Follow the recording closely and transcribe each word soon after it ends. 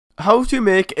How to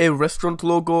make a restaurant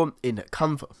logo in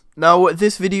Canva. Now,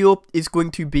 this video is going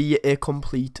to be a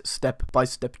complete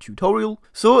step-by-step tutorial,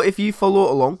 so if you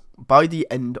follow along, by the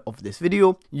end of this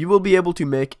video, you will be able to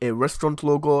make a restaurant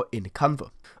logo in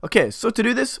Canva. Okay, so to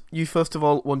do this, you first of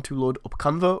all want to load up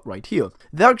Canva right here.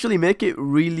 They actually make it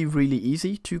really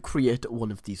easy to create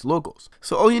one of these logos.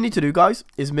 So all you need to do, guys,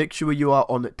 is make sure you are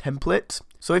on templates.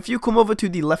 So if you come over to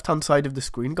the left hand side of the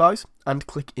screen, guys, and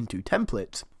click into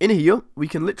templates, in here we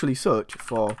can literally search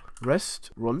for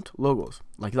restaurant logos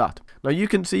like that. Now you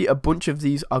can see a bunch of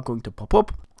these are going to pop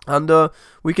up, and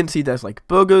we can see there's like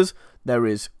burgers, there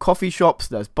is coffee shops,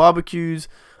 there's barbecues,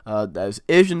 there's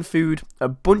Asian food. A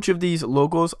bunch of these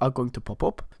logos are going to pop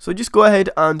up. So just go ahead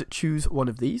and choose one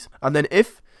of these, and then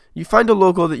if you find a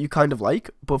logo that you kind of like,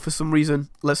 but for some reason,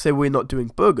 let's say we're not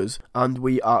doing burgers and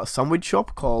we are a sandwich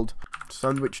shop called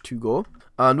Sandwich to Go,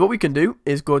 and what we can do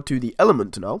is go to the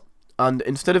element now, and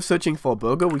instead of searching for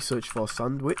burger, we search for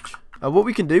sandwich. And what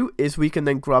we can do is we can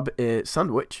then grab a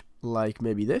sandwich, like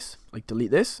maybe this, like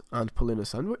delete this and pull in a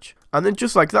sandwich, and then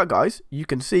just like that, guys, you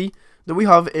can see that we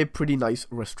have a pretty nice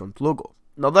restaurant logo.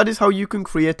 Now that is how you can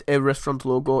create a restaurant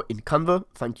logo in Canva.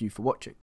 Thank you for watching.